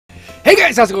Hey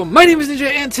guys, how's it going? My name is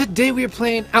Ninja, and today we are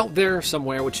playing Out There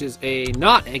Somewhere, which is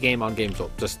not a game on GameZombie,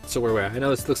 just so we're aware. I know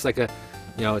this looks like a,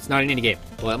 it's not an indie game.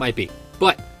 Well, it might be,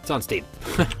 but it's on Steam.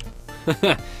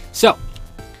 So,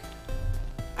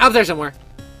 Out There Somewhere.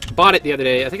 Bought it the other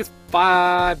day. I think it's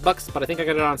 $5, but I think I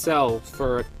got it on sale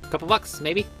for a couple bucks,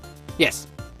 maybe? Yes.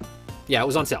 Yeah, it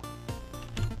was on sale.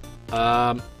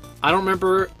 I don't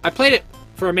remember. I played it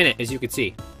for a minute, as you can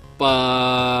see, but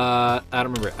I don't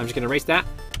remember it. I'm just going to erase that.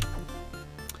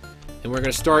 And we're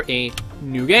going to start a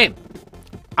new game.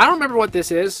 I don't remember what this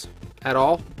is at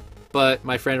all, but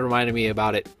my friend reminded me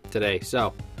about it today.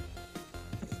 So,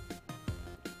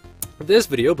 this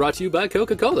video brought to you by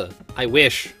Coca-Cola. I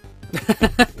wish.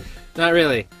 Not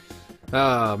really.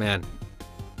 Oh, man.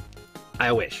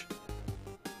 I wish.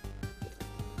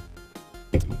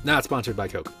 Not sponsored by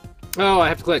Coke. Oh, I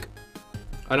have to click.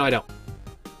 Oh, no, I don't.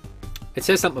 It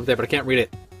says something up there, but I can't read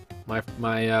it. My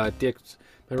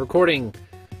recording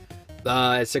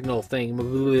signal thing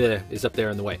is up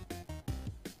there in the way.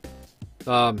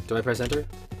 Do I press enter?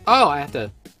 Oh, I have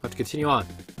to continue on.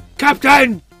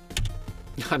 Captain!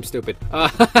 I'm stupid.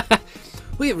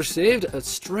 We have received a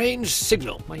strange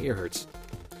signal. My ear hurts.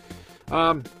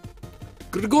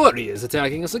 Grigori is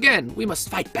attacking us again. We must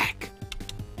fight back.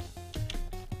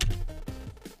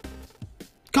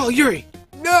 Call Yuri!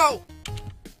 No!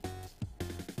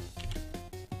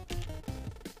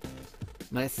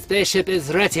 My spaceship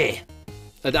is ready.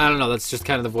 I don't know, that's just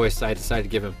kind of the voice I decided to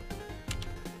give him.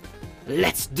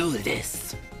 Let's do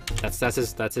this. That's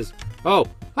his. Oh,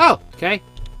 okay.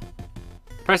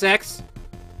 Press X.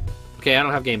 Okay, I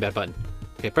don't have gamepad button.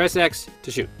 Okay, press X to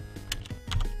shoot.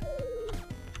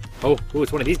 Oh,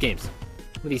 it's one of these games.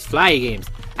 One of these fly games.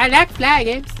 I like fly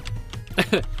games.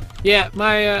 Yeah,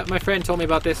 my friend told me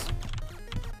about this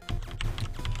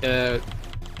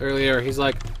earlier. He's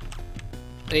like,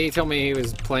 he told me he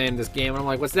was playing this game, and I'm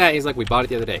like, what's that? He's like, we bought it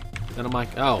the other day. And I'm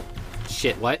like, oh,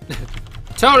 shit, what?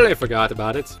 Totally forgot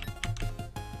about it.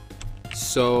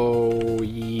 So,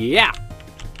 yeah.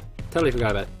 Totally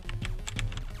forgot about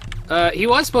it. He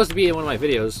was supposed to be in one of my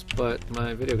videos, but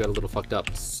my video got a little fucked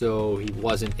up, so he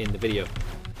wasn't in the video.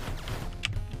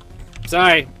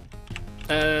 Sorry.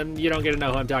 You don't get to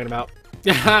know who I'm talking about.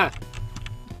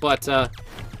 But,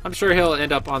 I'm sure he'll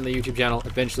end up on the YouTube channel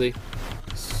eventually.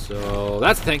 So,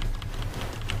 that's the thing.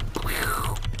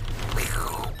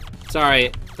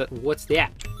 Sorry, but what's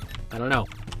that? I don't know.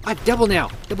 I'm double now.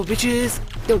 Double bitches.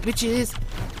 Double bitches.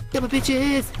 Double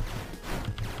bitches.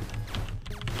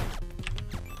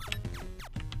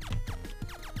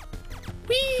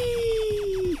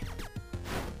 Whee!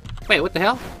 Wait, what the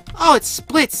hell? Oh, it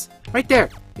splits! Right there.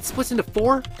 It splits into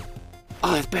 4.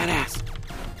 Oh, that's badass.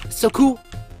 It's so cool.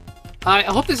 I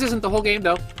hope this isn't the whole game,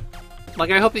 though. Like,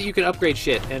 I hope that you can upgrade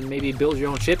shit and maybe build your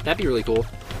own ship. That'd be really cool.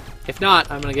 If not,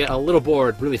 I'm gonna get a little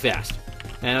bored really fast.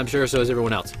 And I'm sure so is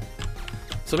everyone else.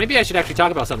 So maybe I should actually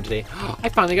talk about something today. I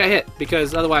finally got hit,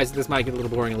 because otherwise this might get a little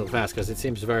boring a little fast, because it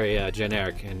seems very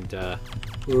generic and,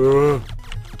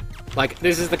 like,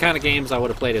 this is the kind of games I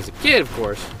would have played as a kid, of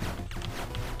course.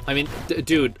 I mean,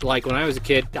 dude, like, when I was a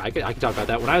kid, I can talk about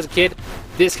that. When I was a kid,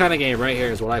 this kind of game right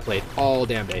here is what I played all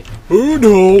damn day. Oh,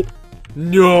 no!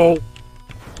 No!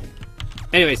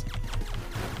 Anyways,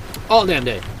 all damn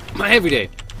day. Every day.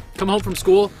 Come home from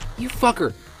school, you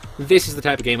fucker. This is the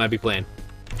type of game I'd be playing.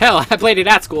 Hell, I played it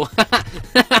at school.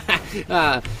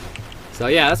 So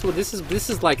yeah, that's what this is. This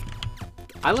is like,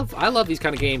 I love these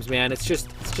kind of games, man. It's just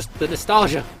the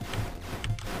nostalgia.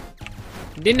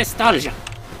 The nostalgia.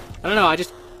 I don't know.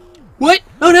 What?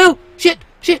 Oh no! Shit!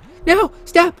 No!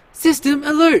 Stop! System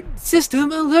alert!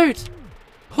 System alert!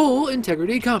 Whole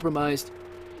integrity compromised.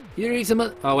 Yuri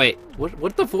to oh wait, what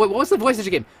was the voice of the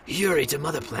game? Yuri to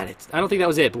Mother Planet. I don't think that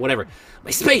was it, but whatever.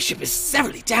 My spaceship is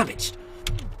severely damaged.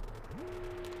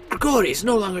 Grigori is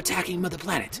no longer attacking Mother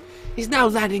Planet. He's now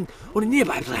landing on a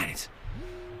nearby planet.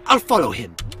 I'll follow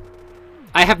him.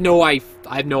 I have no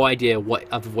idea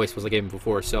what other voice was I gave him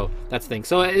before, so that's the thing.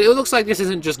 So it looks like this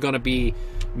isn't just gonna be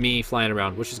me flying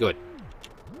around, which is good.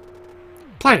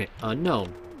 Planet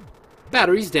unknown.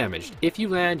 Batteries damaged. If you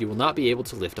land, you will not be able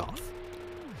to lift off.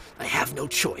 I have no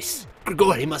choice.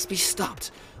 Grigori must be stopped,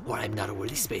 or I'm not a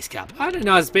worthy space cap. I didn't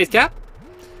know I was a space cap.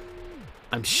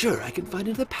 I'm sure I can find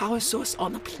another power source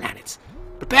on the planet.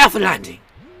 Prepare for landing.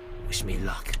 Wish me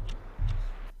luck.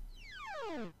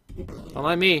 Don't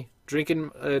mind me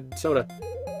drinking soda.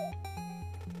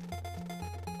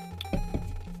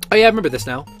 Oh yeah, I remember this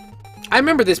now. I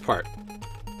remember this part.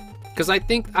 Because I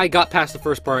think I got past the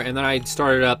first part, and then I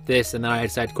started up this, and then I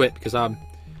decided to quit because I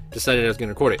decided I was going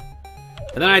to record it.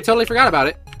 And then I totally forgot about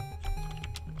it.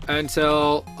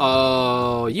 until...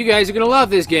 Oh, you guys are gonna love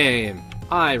this game.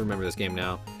 I remember this game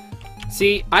now.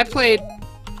 See, I played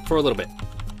for a little bit.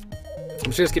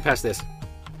 I'm just gonna skip past this.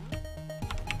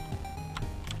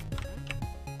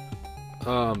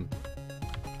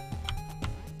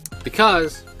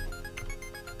 Because...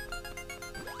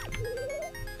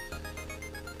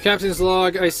 Captain's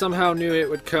log, I somehow knew it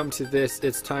would come to this.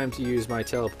 It's time to use my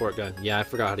teleport gun. Yeah, I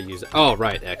forgot how to use it. Oh,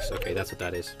 right, X. Okay, that's what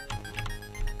that is.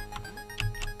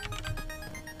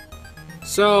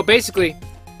 So, basically,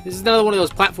 this is another one of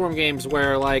those platform games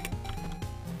where, like,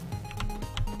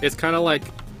 it's kind of like,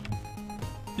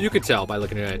 you could tell by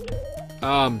looking at it.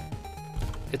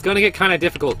 It's gonna get kind of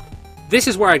difficult. This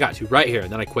is where I got to, right here,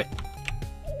 and then I quit.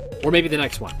 Or maybe the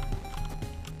next one.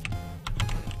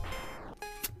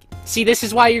 See, this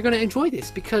is why you're going to enjoy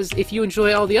this, because if you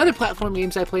enjoy all the other platform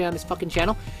games I play on this fucking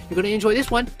channel, you're going to enjoy this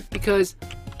one, because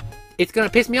it's going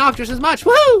to piss me off just as much.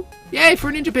 Woo! Yay, for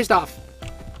Ninja pissed off.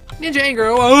 Ninja anger.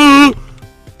 Oh!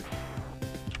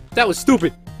 That was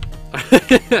stupid.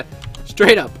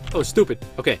 Straight up. Oh, stupid.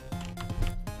 Okay.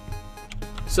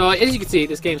 So, as you can see,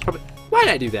 this game's probably... Why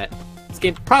did I do that? This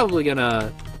game's probably going to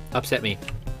upset me.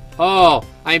 Oh,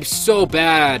 I'm so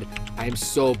bad. I'm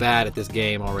so bad at this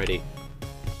game already.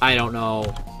 I don't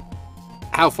know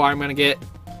how far I'm going to get,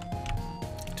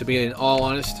 to be all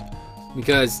honest,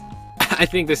 because I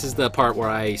think this is the part where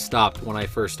I stopped when I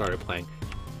first started playing.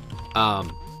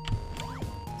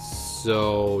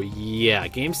 So, yeah,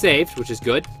 game saved, which is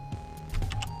good.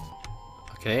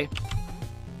 Okay.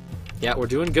 Yeah, we're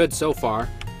doing good so far.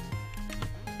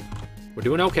 We're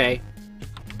doing okay.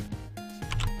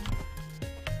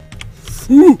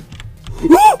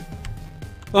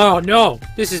 Oh no!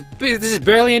 This is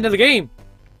barely into the game.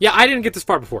 Yeah, I didn't get this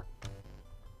far before.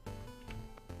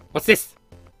 What's this?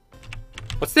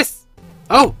 What's this?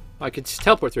 Oh, I could just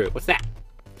teleport through it. What's that?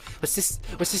 What's this?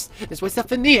 What's this? There's what's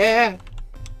up in the air.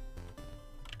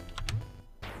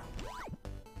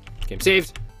 Game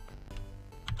saved.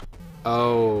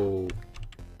 Oh.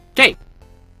 Okay.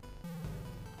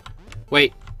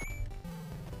 Wait.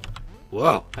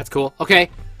 Whoa, that's cool. Okay,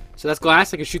 so that's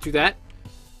glass. I can shoot through that.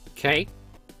 Okay.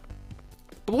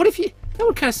 But what if you... That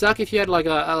would kind of suck if you had like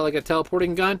a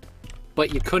teleporting gun,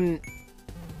 but you couldn't...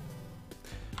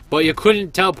 But you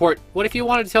couldn't teleport... What if you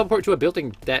wanted to teleport to a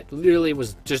building that literally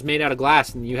was just made out of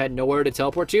glass and you had nowhere to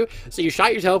teleport to? So you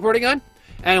shot your teleporting gun,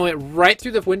 and it went right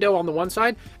through the window on the one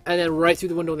side, and then right through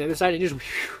the window on the other side, and you just...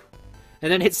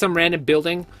 And then hit some random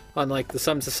building on like the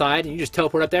some side, and you just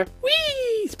teleport up there.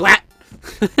 Whee! Splat!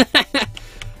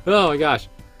 Oh my gosh.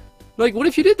 Like, what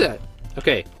if you did that?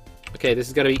 Okay. Okay, this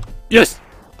is gotta be... Yes!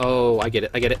 Oh, I get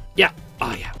it. I get it. Yeah.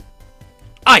 Oh, yeah.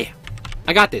 Oh, yeah.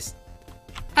 I got this.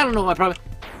 I don't know my problem.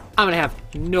 I'm gonna have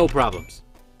no problems.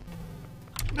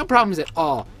 No problems at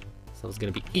all. So it's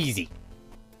gonna be easy.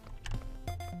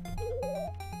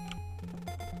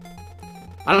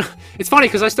 I don't know. It's funny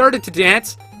because I started to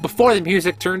dance before the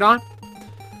music turned on.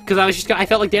 Because I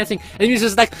felt like dancing. And the music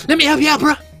was like, let me help you out,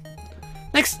 bro.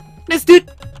 Next dude.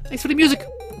 Thanks for the music.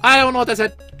 I don't know what that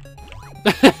said.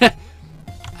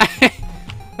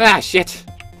 Ah, shit.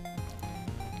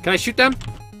 Can I shoot them?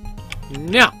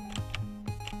 No.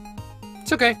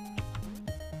 It's okay.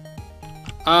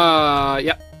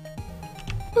 Yep.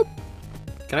 Boop.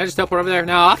 Can I just teleport over there?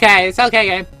 No, okay, it's okay,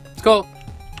 game. It's cool.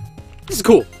 This is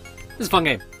cool. This is a fun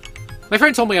game. My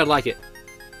friend told me I'd like it.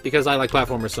 Because I like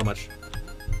platformers so much.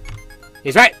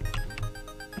 He's right.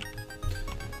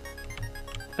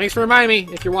 Thanks for reminding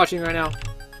me, if you're watching right now.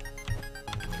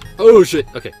 Oh, shit.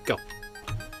 Okay, go.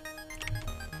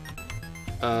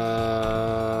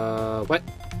 What?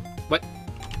 What?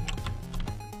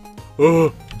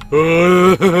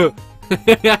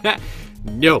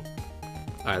 No.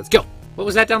 Alright, let's go. What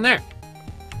was that down there?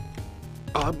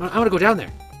 Oh, I want to go down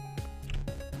there.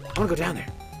 I want to go down there.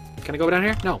 Can I go down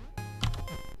here? No.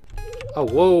 Oh,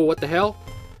 whoa, what the hell?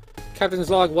 Captain's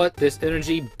log, what? This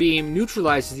energy beam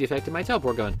neutralizes the effect of my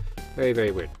teleport gun. Very,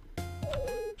 very weird.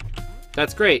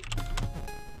 That's great.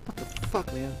 What the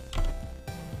fuck, man?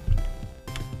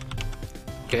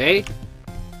 Okay.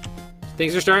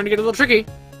 Things are starting to get a little tricky.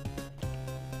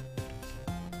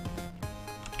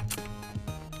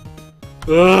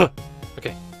 Ugh.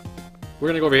 Okay. We're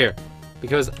gonna go over here.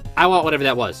 Because I want whatever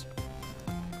that was.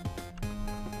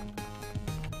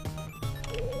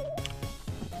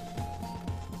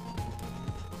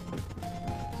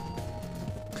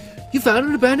 You found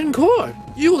an abandoned core.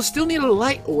 You will still need a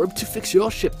light orb to fix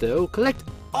your ship, though. Collect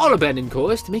all abandoned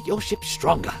cores to make your ship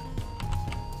stronger.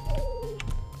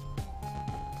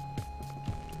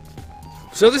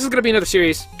 So this is going to be another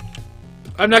series.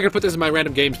 I'm not going to put this in my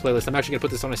random games playlist. I'm actually going to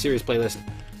put this on a series playlist.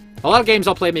 A lot of games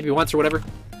I'll play maybe once or whatever.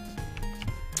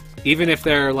 Even if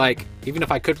they're like, even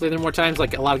if I could play them more times,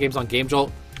 like a lot of games on Game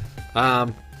Jolt. You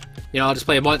know, I'll just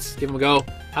play them once, give them a go,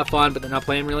 have fun, but then not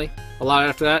play them really. A lot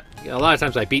after that. A lot of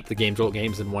times I beat the Game Jolt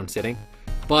games in one sitting.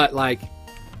 But like,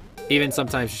 even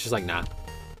sometimes it's just like, nah.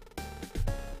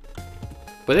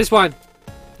 But this one,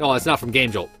 oh, it's not from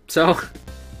Game Jolt. So,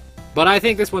 but I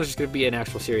think this one's just going to be an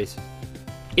actual series.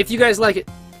 If you guys like it,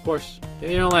 of course. If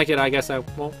you don't like it, I guess I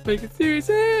won't make it serious.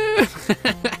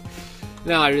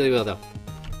 No, I really will, though.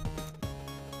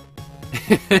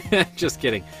 Just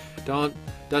kidding. Don't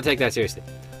take that seriously.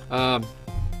 So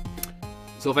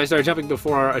if I start jumping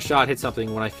before a shot hits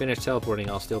something, when I finish teleporting,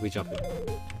 I'll still be jumping.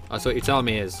 So what you're telling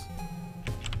me is...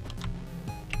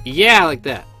 Yeah, like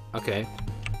that. Okay.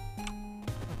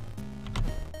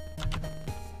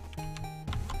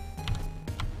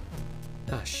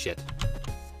 Ah, shit.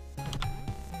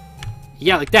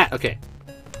 Yeah, like that. Okay.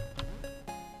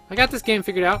 I got this game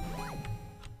figured out.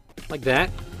 Like that.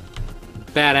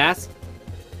 Badass.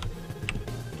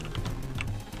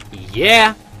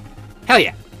 Yeah. Hell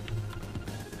yeah.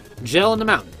 Gel in the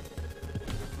mountain.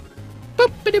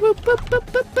 Boop, boop, boop, boop,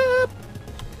 boop, boop.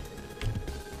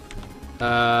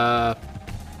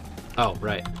 Oh,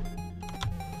 right.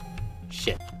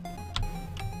 Shit.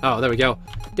 Oh, there we go.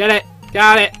 Did it.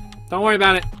 Got it. Don't worry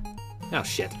about it. Oh,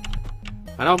 shit.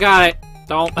 I don't got it.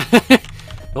 Don't.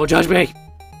 Don't judge me.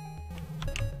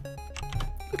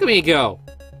 Look at me go.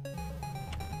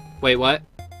 Wait, what?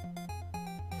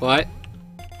 What?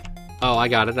 Oh, I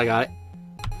got it. I got it.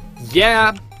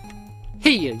 Yeah.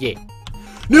 Hey, yeah.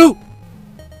 No!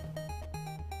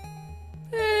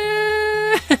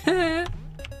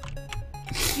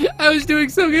 I was doing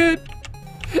so good.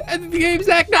 And then the game's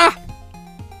act now.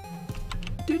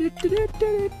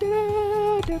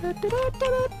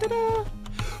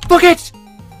 Fuck it!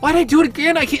 Why did I do it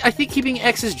again? I think keeping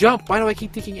X is jump. Why do I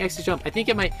keep thinking X is jump? I think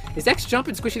it might... Is X jump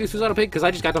in Squishy the Suicidal Pig? Because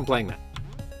I just got done playing that.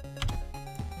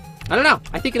 I don't know.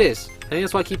 I think it is. I think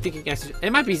that's why I keep thinking X is...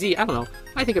 It might be Z. I don't know.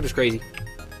 I think I'm just crazy.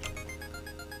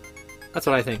 That's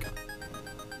what I think.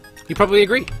 You probably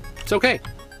agree. It's okay.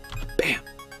 Bam.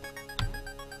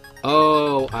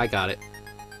 Oh, I got it.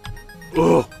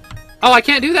 Oh. Oh, I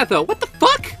can't do that, though. What the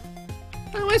fuck?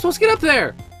 How am I supposed to get up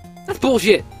there? That's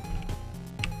bullshit.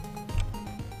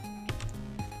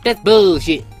 That's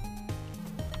bullshit.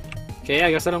 Okay,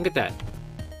 I guess I don't get that.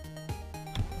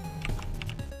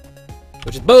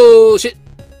 Which is bullshit.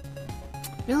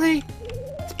 Really?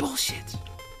 It's bullshit.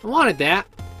 I wanted that.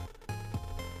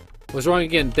 What's wrong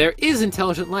again? There is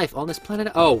intelligent life on this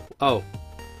planet. Oh, oh.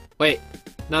 Wait.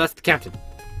 No, that's the captain.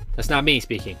 That's not me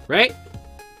speaking, right?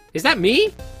 Is that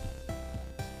me?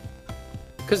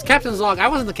 Because Captain's log, I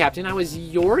wasn't the captain. I was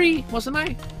Yori, wasn't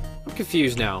I? I'm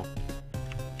confused now.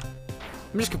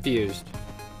 I'm just confused.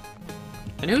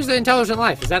 And who's the intelligent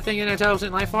life? Is that thing an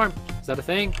intelligent life form? Is that a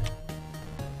thing?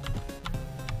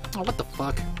 Oh, what the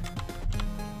fuck?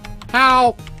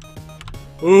 How?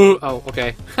 Ooh, oh,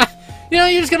 okay. You know,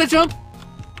 you're just gonna jump.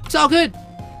 It's all good.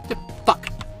 Fuck.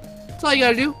 That's all you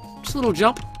gotta do. Just a little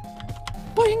jump.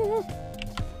 Boing.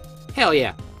 Hell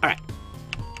yeah. Alright.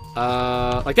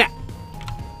 Like that.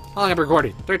 How long have I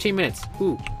recorded? 13 minutes.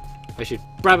 Ooh. I should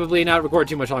probably not record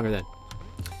too much longer then.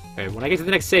 Alright, when I get to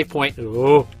the next save point...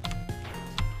 Oh.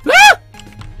 Ah!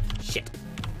 Shit.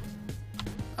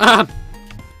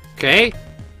 Okay.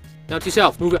 Note to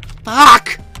yourself. Move it.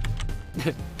 Fuck!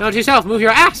 Note to yourself. Move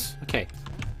your ass. Okay.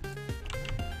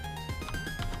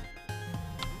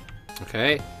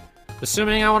 Okay.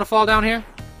 Assuming I want to fall down here?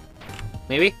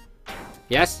 Maybe?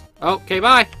 Yes? Oh, okay,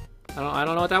 bye! I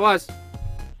don't know what that was.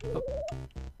 Oh.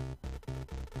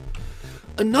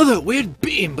 Another weird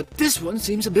beam, but this one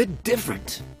seems a bit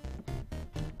different.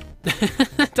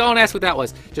 Don't ask what that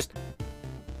was. Just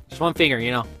one finger,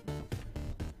 you know.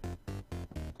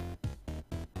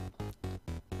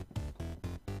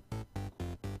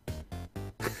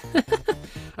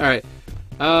 Alright.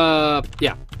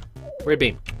 Yeah. Weird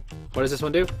beam. What does this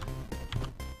one do?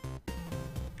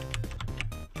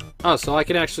 Oh, so I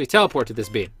can actually teleport to this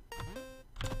beam.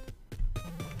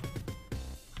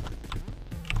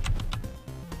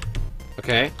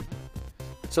 Okay.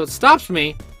 So it stops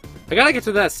me. I gotta get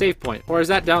to that save point. Or is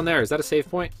that down there? Is that a save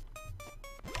point?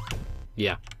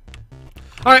 Yeah.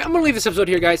 Alright, I'm gonna leave this episode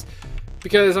here, guys.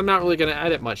 Because I'm not really gonna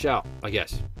edit much out, I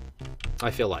guess. I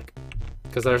feel like.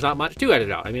 Because there's not much to edit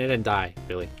out. I mean, I didn't die,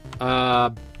 really.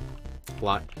 A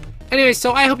lot. Anyway,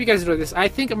 so I hope you guys enjoyed this. I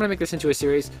think I'm gonna make this into a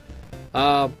series.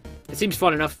 It seems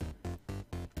fun enough.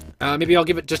 Maybe I'll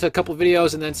give it just a couple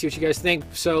videos and then see what you guys think.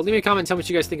 So leave me a comment and tell me what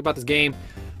you guys think about this game.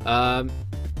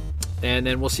 and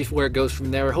then we'll see where it goes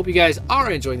from there. I hope you guys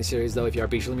are enjoying the series, though. If you are,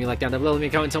 be sure to leave me a like down below, leave me a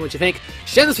comment, tell me what you think,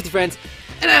 share this with your friends,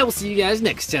 and I will see you guys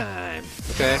next time.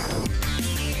 Okay?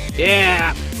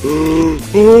 Yeah!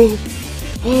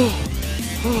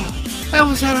 I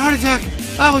almost had a heart attack.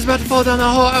 I was about to fall down the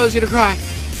hole. I was gonna cry.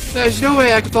 There's no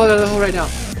way I could fall down the hole right now.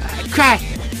 Cry!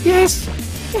 Yes!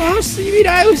 Yes! You mean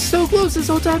I was so close this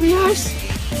whole time? Yes!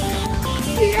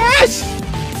 Yes!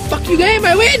 Fuck you, game!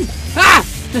 I win!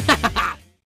 Ah!